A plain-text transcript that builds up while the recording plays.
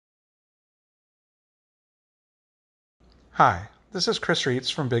Hi, this is Chris Reitz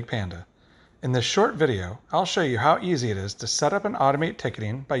from BigPanda. In this short video, I'll show you how easy it is to set up and automate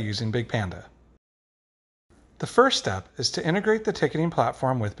ticketing by using BigPanda. The first step is to integrate the ticketing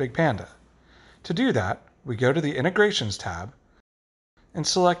platform with BigPanda. To do that, we go to the Integrations tab and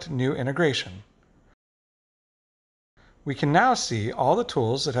select New Integration. We can now see all the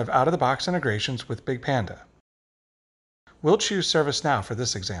tools that have out-of-the-box integrations with BigPanda. We'll choose ServiceNow for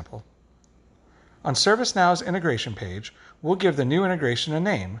this example. On ServiceNow's integration page, we'll give the new integration a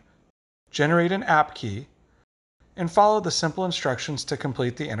name, generate an app key, and follow the simple instructions to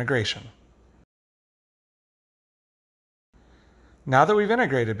complete the integration. Now that we've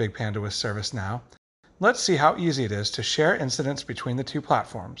integrated BigPanda with ServiceNow, let's see how easy it is to share incidents between the two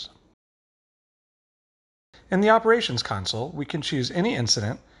platforms. In the Operations console, we can choose any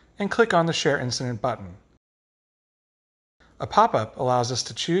incident and click on the Share Incident button. A pop-up allows us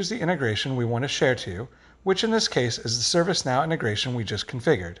to choose the integration we want to share to, which in this case is the ServiceNow integration we just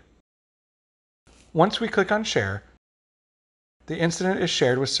configured. Once we click on Share, the incident is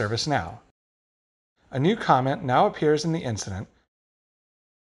shared with ServiceNow. A new comment now appears in the incident,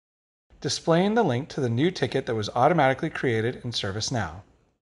 displaying the link to the new ticket that was automatically created in ServiceNow.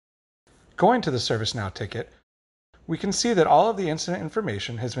 Going to the ServiceNow ticket, we can see that all of the incident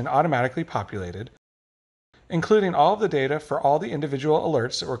information has been automatically populated, including all of the data for all the individual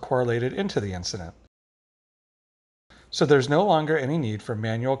alerts that were correlated into the incident. So there's no longer any need for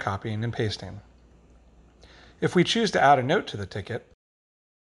manual copying and pasting. If we choose to add a note to the ticket,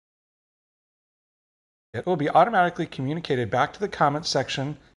 it will be automatically communicated back to the comments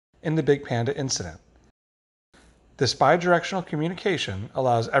section in the BigPanda incident. This bidirectional communication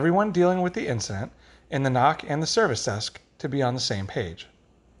allows everyone dealing with the incident in the NOC and the service desk to be on the same page.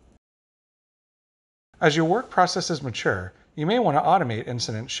 As your work processes mature, you may want to automate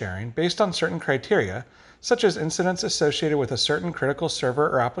incident sharing based on certain criteria, such as incidents associated with a certain critical server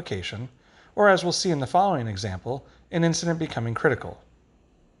or application, or as we'll see in the following example, an incident becoming critical.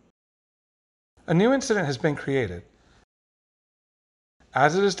 A new incident has been created.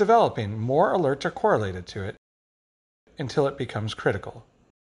 As it is developing, more alerts are correlated to it until it becomes critical.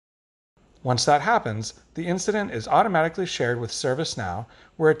 Once that happens, the incident is automatically shared with ServiceNow,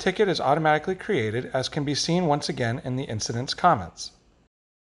 where a ticket is automatically created, as can be seen once again in the incident's comments.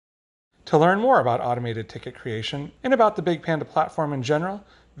 To learn more about automated ticket creation and about the BigPanda platform in general,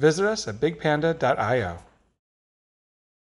 visit us at bigpanda.io.